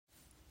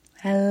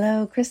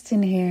Hello,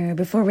 Kristen here.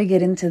 Before we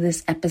get into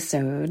this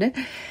episode,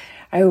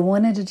 I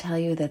wanted to tell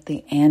you that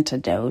the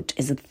antidote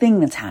is a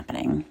thing that's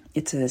happening.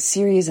 It's a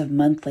series of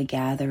monthly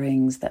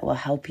gatherings that will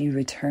help you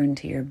return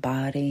to your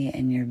body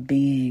and your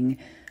being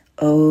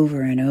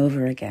over and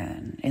over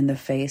again in the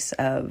face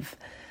of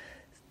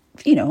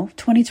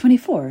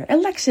 2024,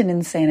 election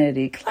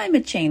insanity,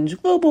 climate change,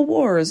 global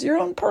wars, your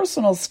own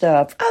personal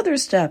stuff, other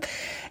stuff.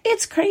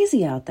 It's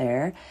crazy out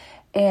there.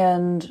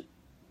 And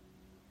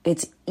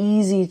it's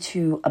easy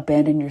to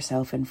abandon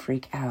yourself and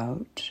freak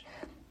out.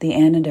 The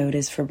antidote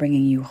is for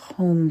bringing you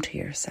home to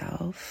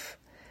yourself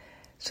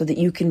so that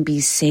you can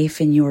be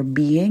safe in your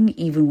being,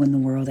 even when the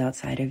world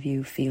outside of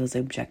you feels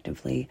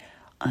objectively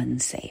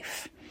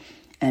unsafe.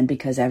 And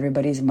because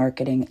everybody's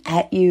marketing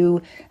at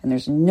you and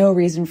there's no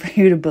reason for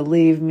you to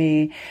believe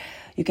me,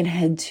 you can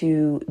head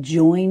to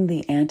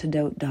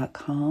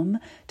jointheantidote.com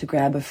to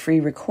grab a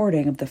free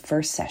recording of the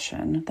first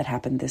session that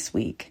happened this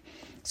week,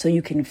 so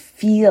you can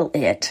feel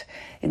it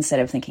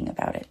instead of thinking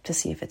about it to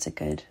see if it's a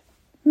good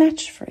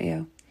match for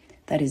you.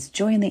 That is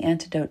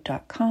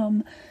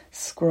jointheantidote.com.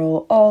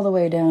 Scroll all the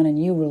way down and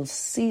you will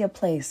see a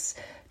place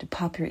to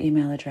pop your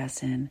email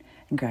address in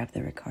and grab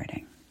the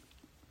recording.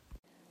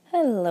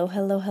 Hello.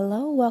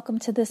 Welcome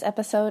to this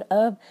episode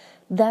of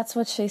That's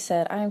What She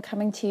Said. I am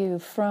coming to you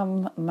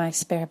from my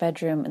spare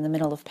bedroom in the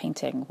middle of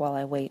painting while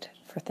I wait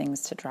for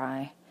things to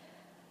dry.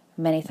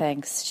 Many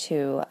thanks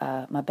to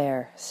my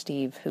bear,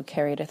 Steve, who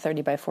carried a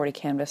 30 by 40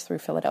 canvas through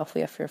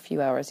Philadelphia for a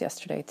few hours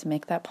yesterday to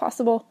make that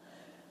possible.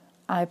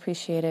 I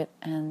appreciate it,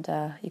 and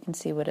you can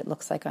see what it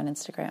looks like on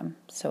Instagram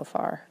so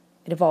far.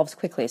 It evolves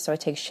quickly, so I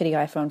take shitty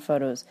iPhone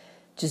photos.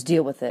 Just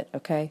deal with it,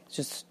 okay?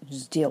 Just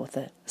deal with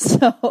it.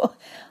 So,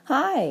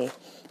 hi.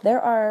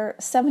 There are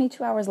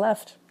 72 hours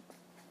left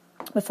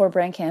before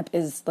Brand Camp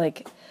is,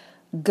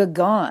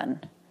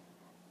 gone.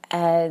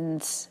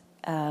 And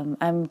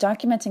I'm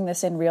documenting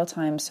this in real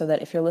time so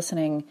that if you're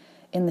listening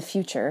in the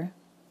future,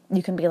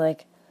 you can be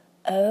like,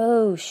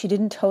 oh, she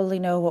didn't totally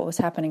know what was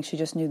happening. She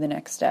just knew the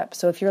next step.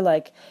 So if you're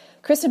like,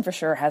 Kristen for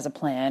sure has a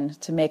plan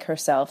to make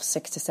herself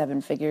 6 to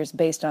 7 figures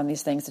based on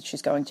these things that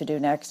she's going to do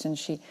next.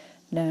 And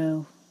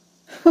no.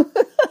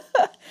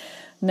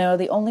 No,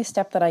 the only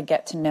step that I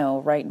get to know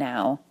right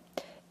now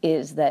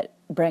is that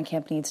Brand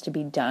Camp needs to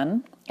be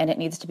done, and it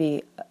needs to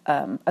be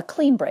a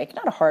clean break,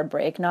 not a hard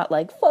break, not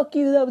like, fuck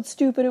you, that was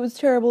stupid, it was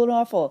terrible and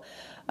awful.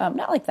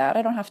 Not like that.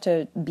 I don't have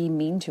to be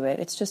mean to it.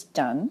 It's just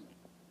done.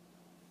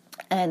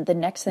 And the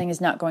next thing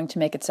is not going to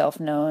make itself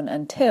known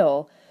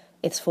until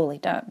it's fully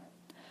done.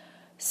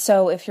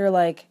 So if you're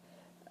like,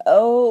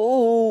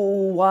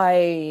 oh,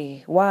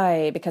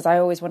 why? Because I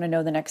always want to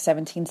know the next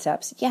 17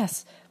 steps.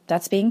 Yes,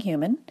 that's being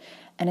human.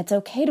 And it's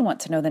okay to want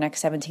to know the next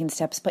 17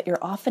 steps, but you're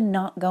often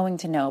not going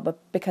to know. But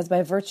because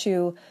by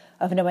virtue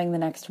of knowing the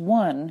next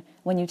one,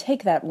 when you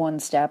take that one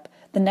step,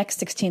 the next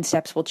 16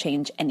 steps will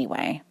change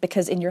anyway.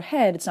 Because in your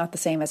head, it's not the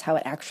same as how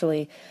it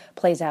actually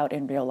plays out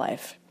in real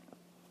life.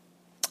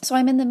 So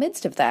I'm in the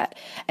midst of that.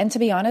 And to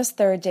be honest,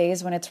 there are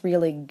days when it's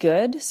really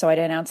good. So I'd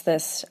announced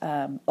this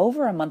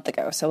over a month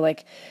ago. So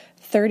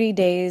 30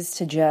 days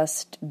to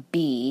just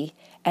be.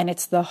 And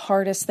it's the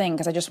hardest thing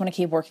because I just want to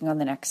keep working on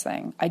the next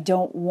thing. I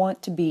don't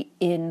want to be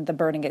in the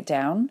burning it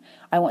down.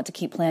 I want to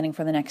keep planning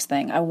for the next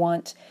thing. I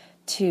want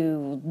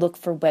to look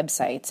for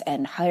websites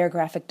and hire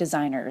graphic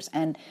designers.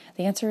 And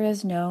the answer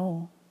is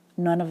no,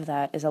 none of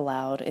that is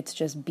allowed. It's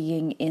just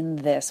being in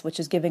this, which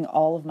is giving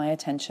all of my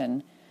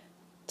attention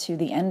to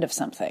the end of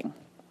something.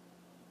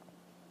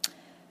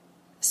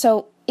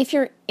 So if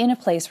you're in a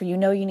place where you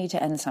know you need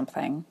to end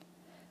something,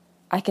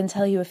 I can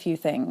tell you a few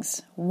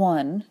things.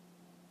 One,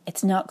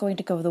 it's not going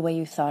to go the way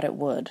you thought it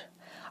would.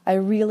 I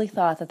really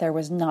thought that there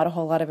was not a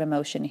whole lot of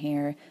emotion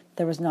here.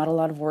 There was not a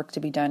lot of work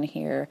to be done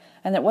here.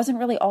 And it wasn't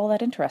really all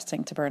that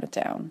interesting to burn it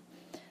down.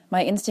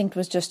 My instinct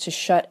was just to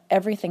shut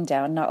everything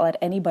down, not let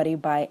anybody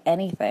buy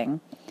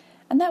anything.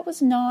 And that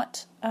was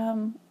not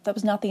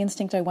the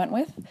instinct I went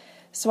with.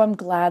 So I'm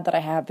glad that I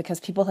have, because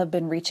people have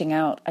been reaching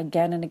out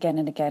again and again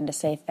and again to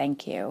say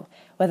thank you.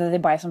 Whether they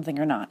buy something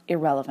or not,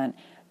 irrelevant.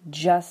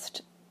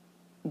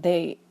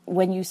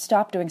 When you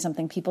stop doing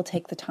something, people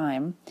take the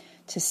time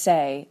to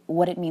say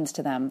what it means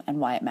to them and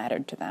why it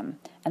mattered to them.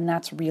 And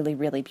that's really,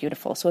 really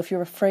beautiful. So if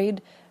you're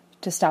afraid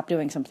to stop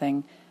doing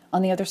something,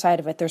 on the other side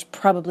of it, there's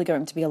probably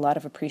going to be a lot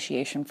of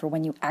appreciation for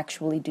when you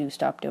actually do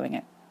stop doing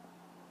it.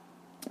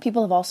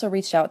 People have also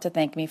reached out to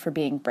thank me for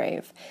being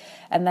brave.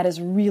 And that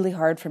is really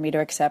hard for me to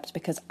accept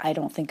because I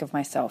don't think of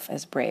myself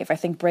as brave. I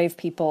think brave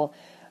people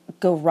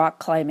go rock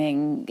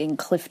climbing and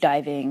cliff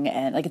diving,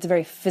 and it's a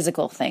very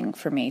physical thing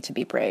for me to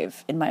be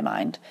brave in my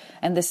mind.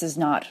 And this is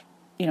not,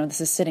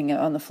 this is sitting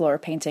on the floor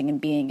painting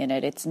and being in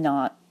it. It's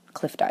not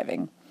cliff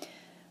diving.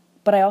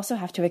 But I also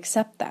have to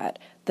accept that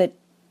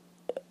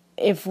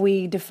if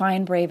we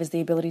define brave as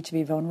the ability to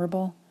be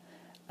vulnerable,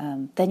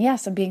 then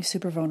yes, I'm being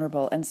super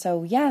vulnerable. And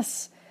so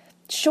yes,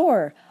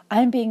 sure,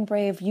 I'm being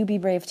brave. You be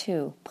brave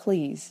too,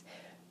 please.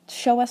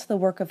 Show us the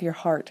work of your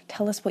heart.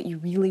 Tell us what you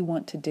really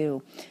want to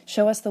do.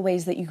 Show us the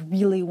ways that you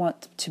really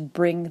want to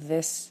bring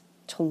this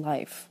to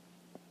life.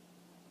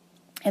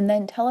 And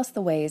then tell us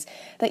the ways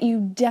that you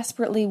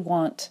desperately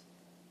want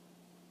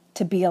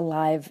to be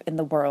alive in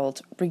the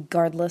world,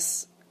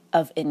 regardless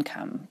of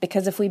income.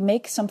 Because if we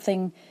make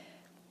something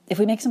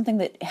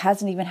that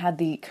hasn't even had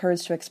the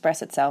courage to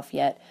express itself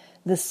yet,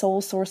 the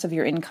sole source of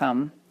your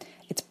income,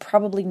 it's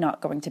probably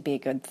not going to be a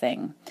good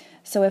thing.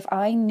 So if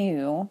I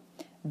knew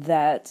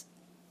that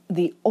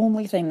the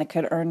only thing that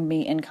could earn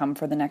me income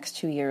for the next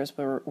 2 years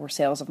were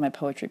sales of my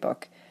poetry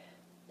book,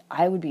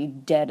 I would be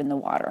dead in the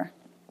water.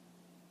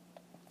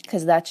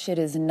 Because that shit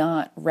is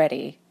not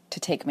ready to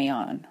take me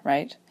on,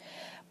 right?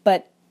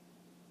 But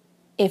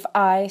if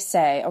I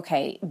say,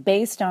 okay,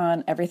 based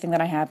on everything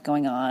that I have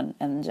going on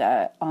and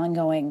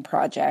ongoing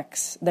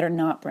projects that are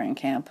not Brain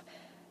Camp,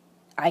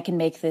 I can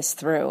make this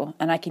through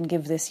and I can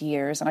give this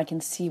years and I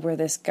can see where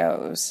this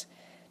goes.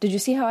 Did you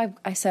see how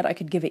I said I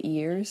could give it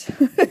years?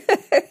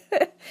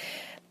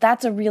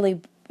 That's a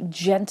really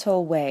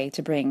gentle way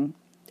to bring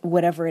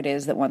whatever it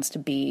is that wants to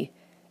be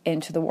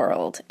into the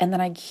world. And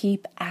then I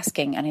keep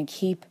asking and I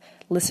keep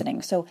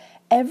listening. So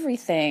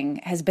everything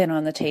has been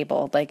on the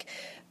table, like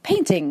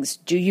paintings,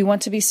 do you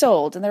want to be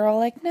sold? And they're all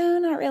like, no,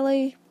 not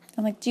really.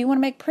 I'm like, do you want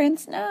to make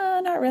prints? No,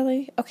 not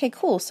really. Okay,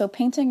 cool. So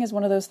painting is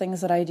one of those things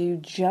that I do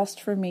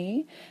just for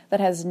me that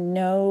has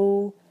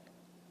no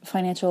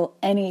financial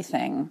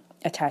anything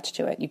attached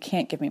to it. You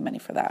can't give me money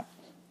for that.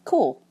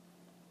 Cool.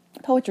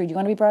 Poetry, do you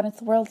want to be brought into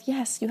the world?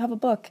 Yes. You have a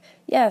book?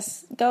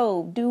 Yes.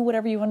 Go. Do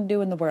whatever you want to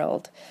do in the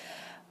world.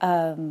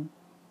 And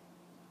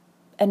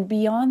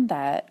beyond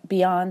that,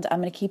 I'm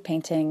going to keep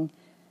painting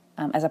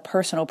as a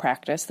personal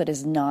practice that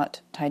is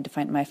not tied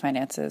to my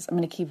finances. I'm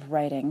going to keep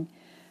writing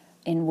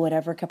in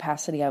whatever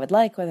capacity I would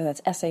like, whether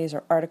that's essays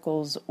or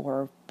articles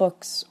or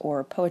books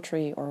or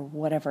poetry or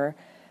whatever.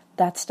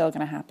 That's still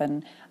going to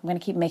happen. I'm going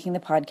to keep making the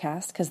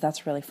podcast because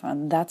that's really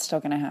fun. That's still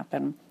going to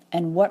happen.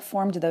 And what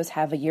form do those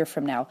have a year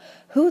from now?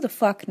 Who the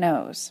fuck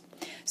knows?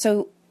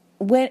 So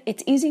when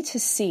it's easy to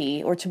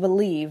see or to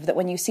believe that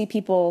when you see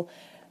people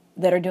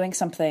that are doing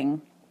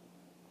something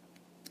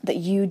that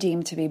you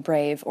deem to be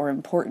brave or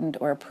important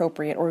or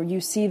appropriate, or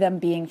you see them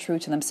being true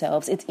to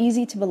themselves, it's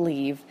easy to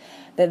believe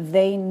that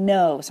they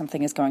know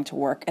something is going to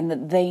work and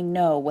that they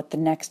know what the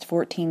next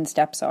 14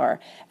 steps are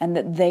and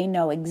that they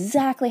know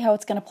exactly how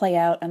it's going to play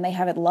out and they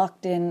have it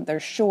locked in, they're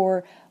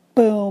sure,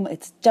 boom,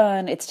 it's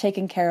done, it's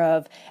taken care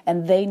of,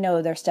 and they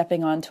know they're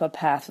stepping onto a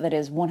path that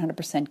is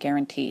 100%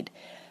 guaranteed.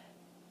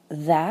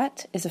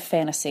 That is a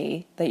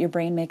fantasy that your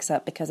brain makes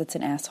up because it's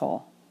an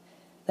asshole.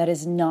 That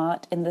is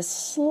not in the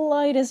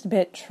slightest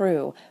bit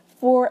true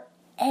for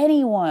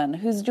anyone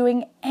who's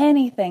doing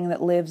anything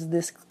that lives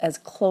this as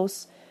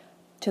close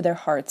to their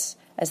hearts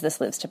as this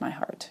lives to my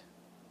heart.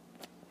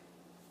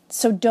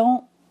 So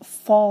don't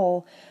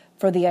fall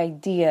for the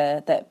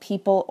idea that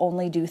people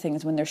only do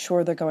things when they're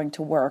sure they're going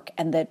to work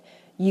and that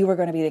you are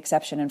going to be the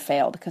exception and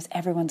fail, because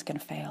everyone's going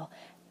to fail.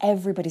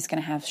 Everybody's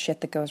going to have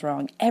shit that goes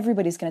wrong.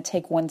 Everybody's going to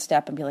take one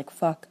step and be like,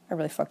 fuck, I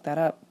really fucked that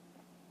up.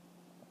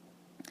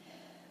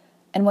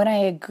 And when I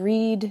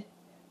agreed,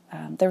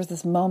 there was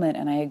this moment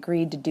and I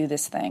agreed to do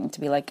this thing,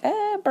 to be like,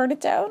 burn it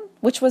down,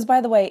 which was,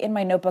 by the way, in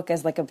my notebook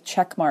as like a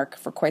check mark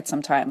for quite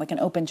some time, like an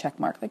open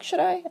check mark. Like, should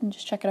I? And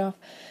just check it off.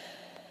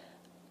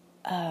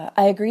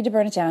 I agreed to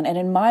burn it down. And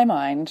in my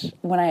mind,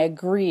 when I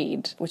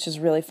agreed, which is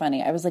really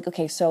funny, I was like,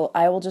 okay, so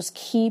I will just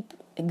keep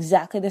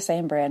exactly the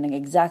same branding,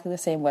 exactly the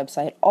same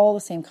website, all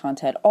the same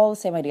content, all the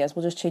same ideas.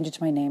 We'll just change it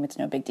to my name. It's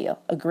no big deal.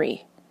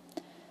 Agree.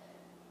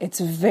 It's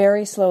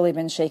very slowly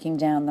been shaking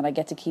down that I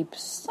get to keep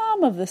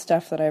some of the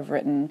stuff that I've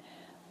written.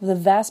 The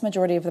vast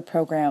majority of the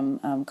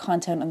program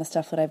content and the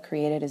stuff that I've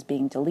created is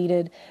being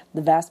deleted.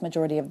 The vast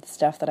majority of the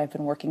stuff that I've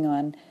been working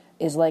on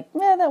is like,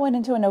 that went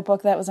into a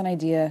notebook. That was an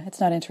idea.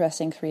 It's not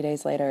interesting 3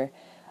 days later.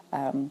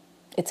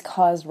 It's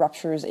caused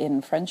ruptures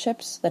in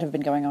friendships that have been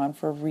going on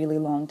for a really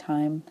long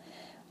time.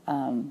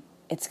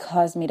 It's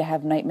caused me to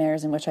have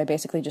nightmares in which I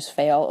basically just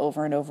fail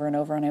over and over and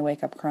over and I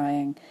wake up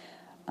crying.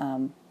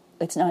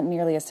 It's not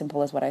nearly as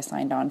simple as what I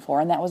signed on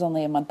for, and that was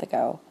only a month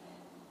ago.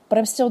 But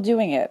I'm still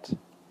doing it.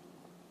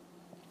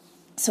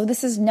 So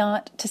this is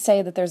not to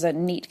say that there's a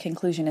neat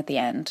conclusion at the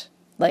end.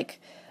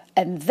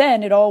 And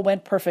then it all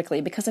went perfectly,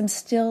 because I'm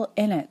still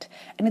in it.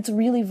 And it's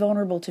really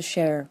vulnerable to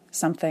share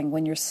something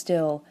when you're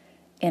still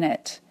in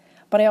it.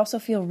 But I also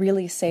feel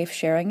really safe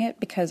sharing it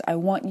because I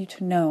want you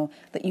to know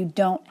that you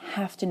don't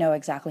have to know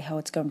exactly how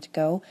it's going to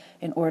go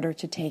in order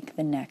to take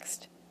the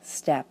next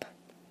step.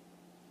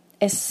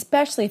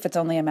 Especially if it's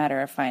only a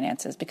matter of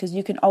finances, because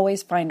you can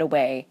always find a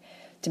way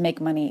to make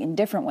money in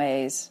different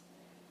ways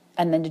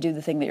and then to do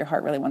the thing that your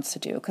heart really wants to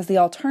do. Because the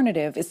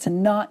alternative is to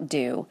not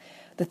do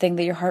the thing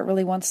that your heart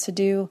really wants to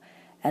do,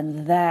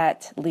 and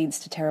that leads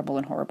to terrible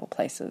and horrible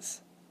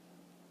places.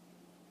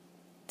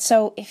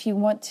 So if you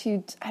want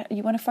to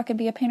fucking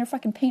be a painter,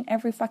 fucking paint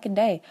every fucking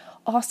day.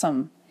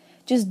 Awesome.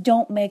 Just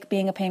don't make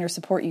being a painter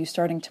support you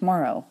starting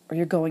tomorrow, or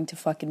you're going to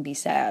fucking be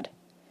sad.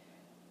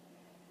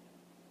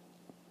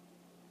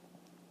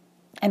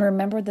 And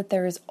remember that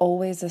there is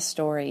always a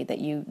story that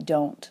you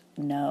don't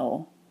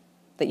know,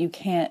 that you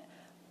can't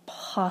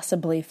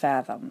possibly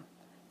fathom,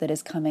 that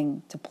is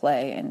coming to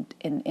play and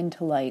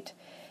into light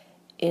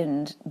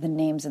in the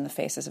names and the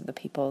faces of the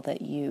people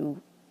that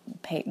you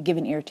give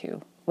an ear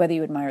to, whether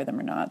you admire them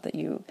or not, that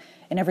you,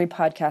 in every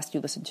podcast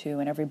you listen to,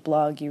 in every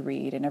blog you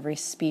read, in every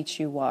speech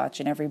you watch,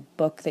 in every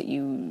book that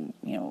you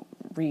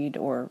read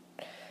or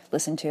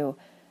listen to,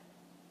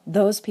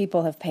 those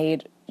people have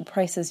paid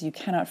prices you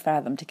cannot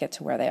fathom to get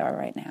to where they are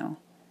right now.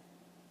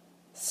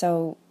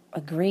 So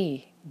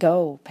agree,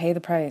 go, pay the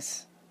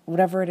price,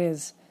 whatever it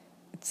is.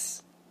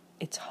 It's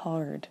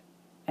hard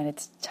and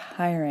it's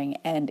tiring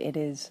and it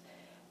is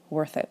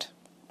worth it.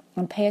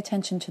 And pay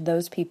attention to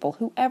those people,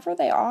 whoever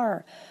they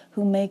are,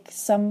 who make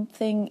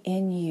something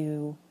in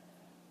you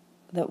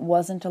that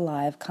wasn't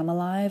alive come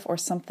alive, or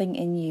something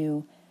in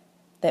you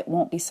that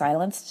won't be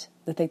silenced,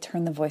 that they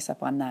turn the voice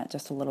up on that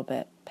just a little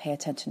bit. Pay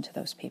attention to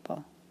those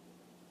people.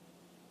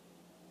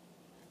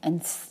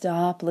 And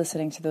stop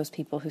listening to those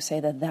people who say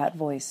that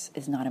voice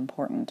is not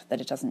important,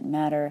 that it doesn't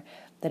matter,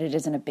 that it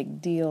isn't a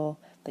big deal,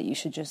 that you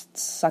should just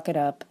suck it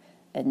up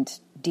and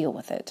deal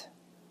with it.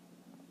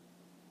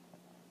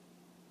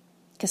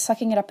 Because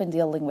sucking it up and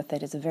dealing with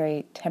it is a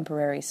very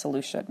temporary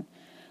solution.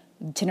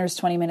 Dinner's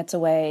 20 minutes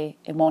away.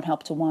 It won't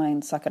help to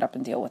whine. Suck it up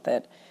and deal with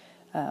it.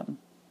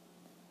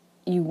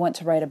 You want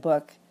to write a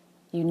book.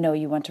 You know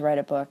you want to write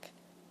a book.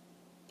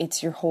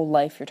 It's your whole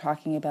life you're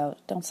talking about.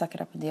 Don't suck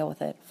it up and deal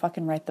with it.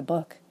 Fucking write the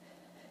book.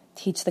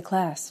 Teach the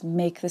class.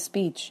 Make the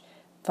speech.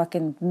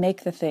 Fucking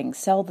make the thing.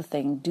 Sell the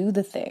thing. Do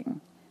the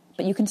thing.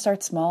 But you can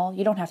start small.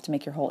 You don't have to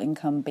make your whole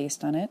income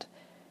based on it.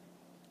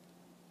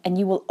 And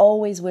you will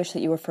always wish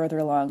that you were further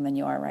along than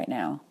you are right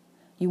now.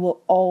 You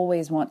will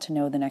always want to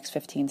know the next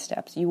 15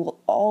 steps. You will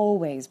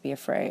always be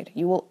afraid.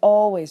 You will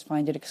always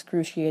find it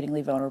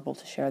excruciatingly vulnerable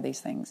to share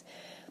these things.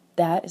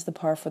 That is the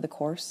par for the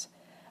course.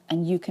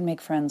 And you can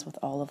make friends with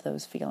all of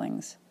those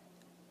feelings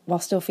while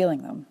still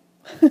feeling them.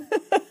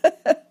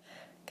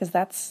 Because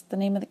that's the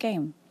name of the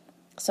game.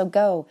 So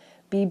go,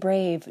 be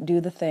brave,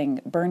 do the thing,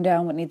 burn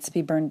down what needs to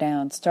be burned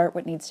down, start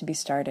what needs to be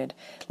started,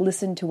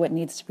 listen to what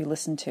needs to be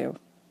listened to.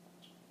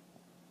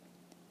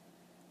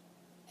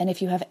 And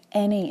if you have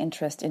any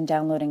interest in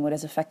downloading what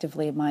is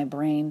effectively my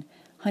brain,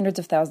 hundreds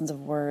of thousands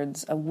of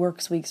words, a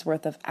week's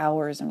worth of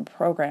hours and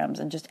programs,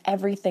 and just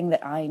everything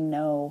that I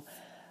know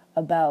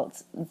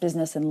about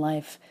business and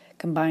life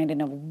combined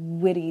in a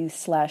witty /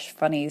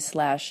 funny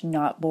 /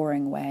 not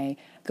boring way,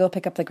 go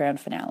pick up the grand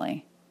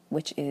finale,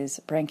 which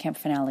is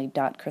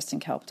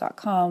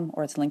braincampfinale.kristenkelp.com,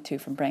 or it's linked to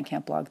from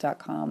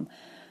braincampblog.com.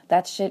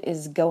 That shit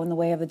is going the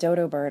way of the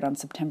dodo bird on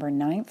September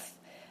 9th.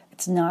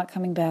 It's not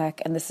coming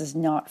back, and this is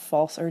not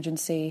false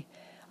urgency.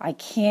 I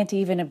can't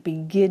even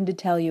begin to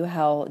tell you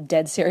how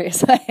dead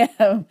serious I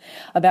am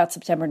about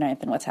September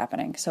 9th and what's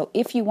happening. So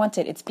if you want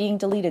it, it's being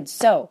deleted.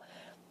 So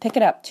pick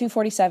it up,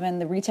 $247.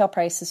 The retail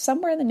price is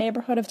somewhere in the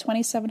neighborhood of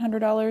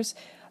 $2,700.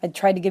 I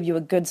tried to give you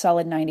a good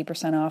solid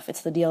 90% off.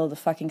 It's the deal of the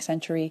fucking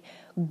century.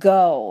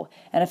 Go.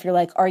 And if you're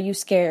like, are you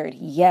scared?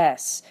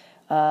 Yes.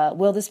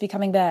 Will this be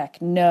coming back?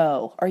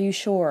 No. Are you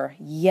sure?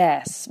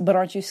 Yes. But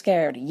aren't you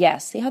scared?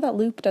 Yes. See how that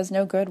loop does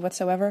no good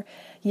whatsoever?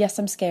 Yes,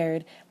 I'm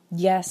scared.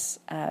 Yes,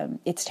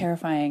 it's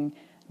terrifying.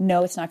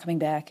 No, it's not coming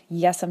back.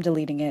 Yes, I'm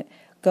deleting it.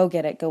 Go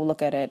get it. Go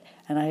look at it.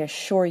 And I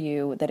assure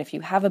you that if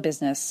you have a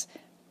business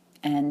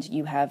and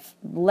you have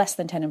less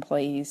than 10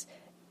 employees,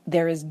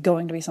 there is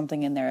going to be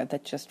something in there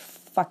that just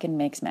fucking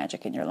makes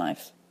magic in your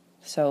life.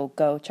 So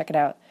go check it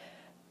out.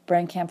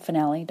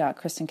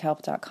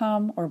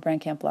 braincampfinale.kristenkelp.com or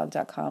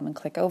braincampblog.com and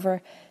click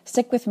over.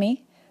 Stick with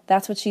me.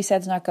 That's what she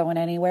said's not going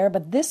anywhere.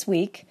 But this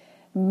week,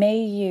 may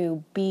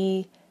you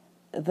be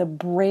the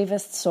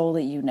bravest soul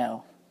that you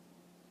know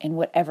in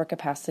whatever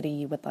capacity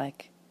you would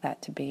like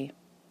that to be.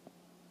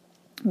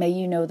 May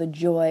you know the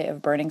joy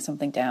of burning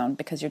something down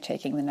because you're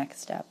taking the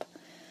next step.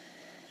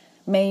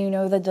 May you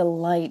know the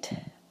delight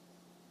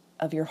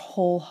of your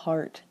whole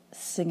heart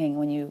singing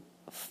when you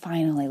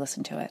finally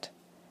listen to it.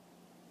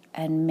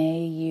 And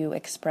may you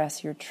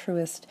express your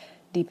truest,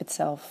 deepest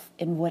self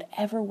in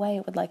whatever way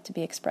it would like to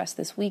be expressed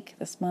this week,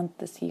 this month,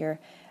 this year,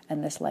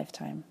 and this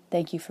lifetime.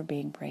 Thank you for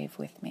being brave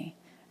with me,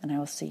 and I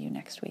will see you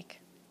next week.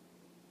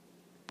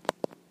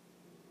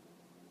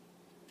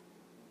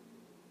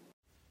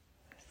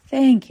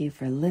 Thank you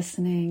for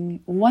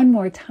listening. One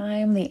more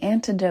time, The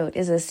Antidote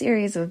is a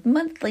series of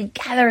monthly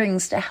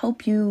gatherings to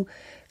help you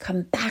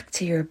come back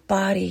to your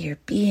body, your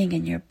being,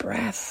 and your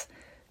breath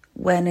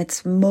when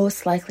it's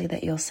most likely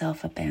that you'll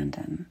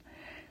self-abandon.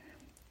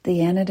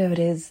 The antidote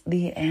is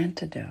the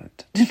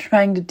antidote to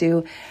trying to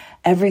do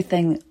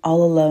everything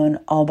all alone,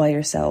 all by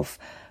yourself,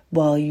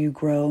 while you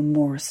grow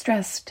more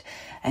stressed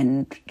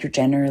and you're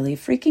generally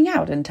freaking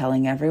out and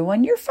telling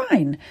everyone you're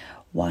fine,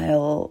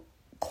 while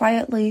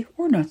quietly,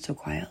 or not so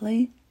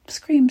quietly,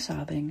 scream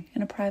sobbing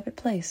in a private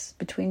place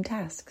between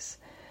tasks.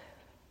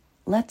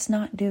 Let's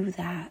not do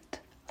that.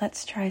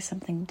 Let's try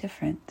something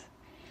different.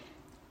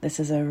 This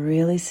is a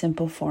really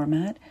simple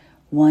format,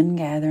 one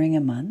gathering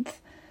a month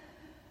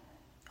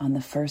on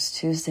the first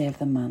Tuesday of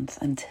the month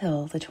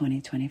until the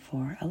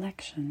 2024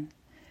 election.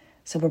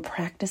 So we're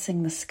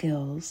practicing the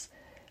skills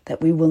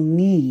that we will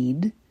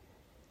need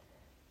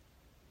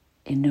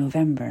in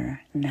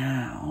November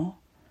now.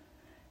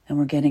 And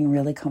we're getting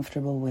really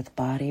comfortable with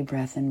body,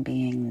 breath, and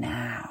being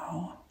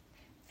now.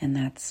 And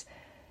that's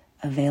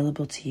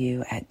available to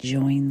you at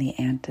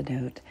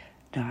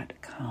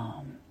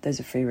jointheantidote.com. There's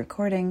a free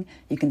recording.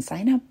 You can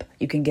sign up.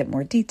 You can get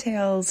more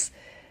details.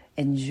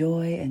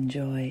 Enjoy,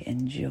 enjoy,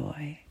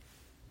 enjoy.